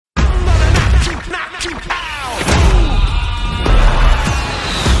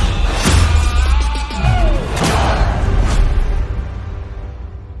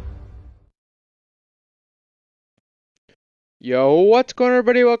Yo, what's going on,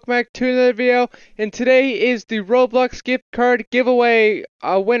 everybody? Welcome back to another video, and today is the Roblox gift card giveaway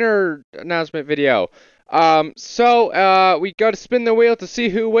winner announcement video. We gotta spin the wheel to see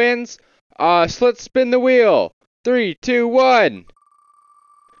who wins. So let's spin the wheel. 3, 2, 1.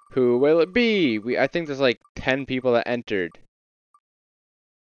 Who will it be? I think there's like 10 people that entered.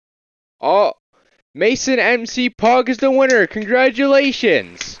 Oh, Mr.MC Pog is the winner.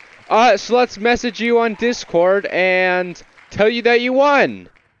 Congratulations. So let's message you on Discord and tell you that you won.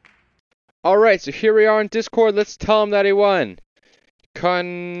 Alright, so here we are on Discord. Let's tell him that he won. How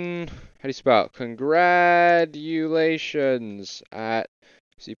do you spell it? Congratulations at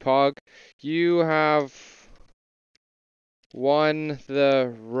Pog. You have won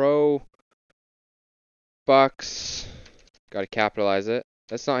the Robux. Gotta capitalize it.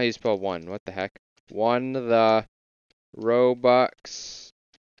 That's not how you spell one. What the heck? Won the Robux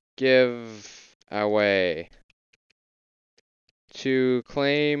giveaway. To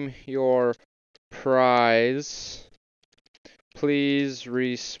claim your prize, please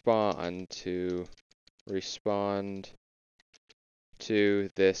respond to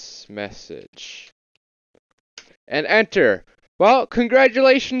this message and enter. Well,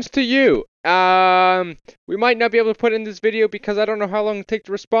 congratulations to you. We might not be able to put it in this video because I don't know how long it takes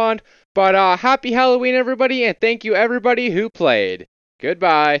to respond, but happy Halloween, everybody, and thank you everybody who played.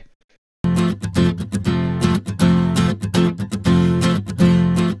 Goodbye.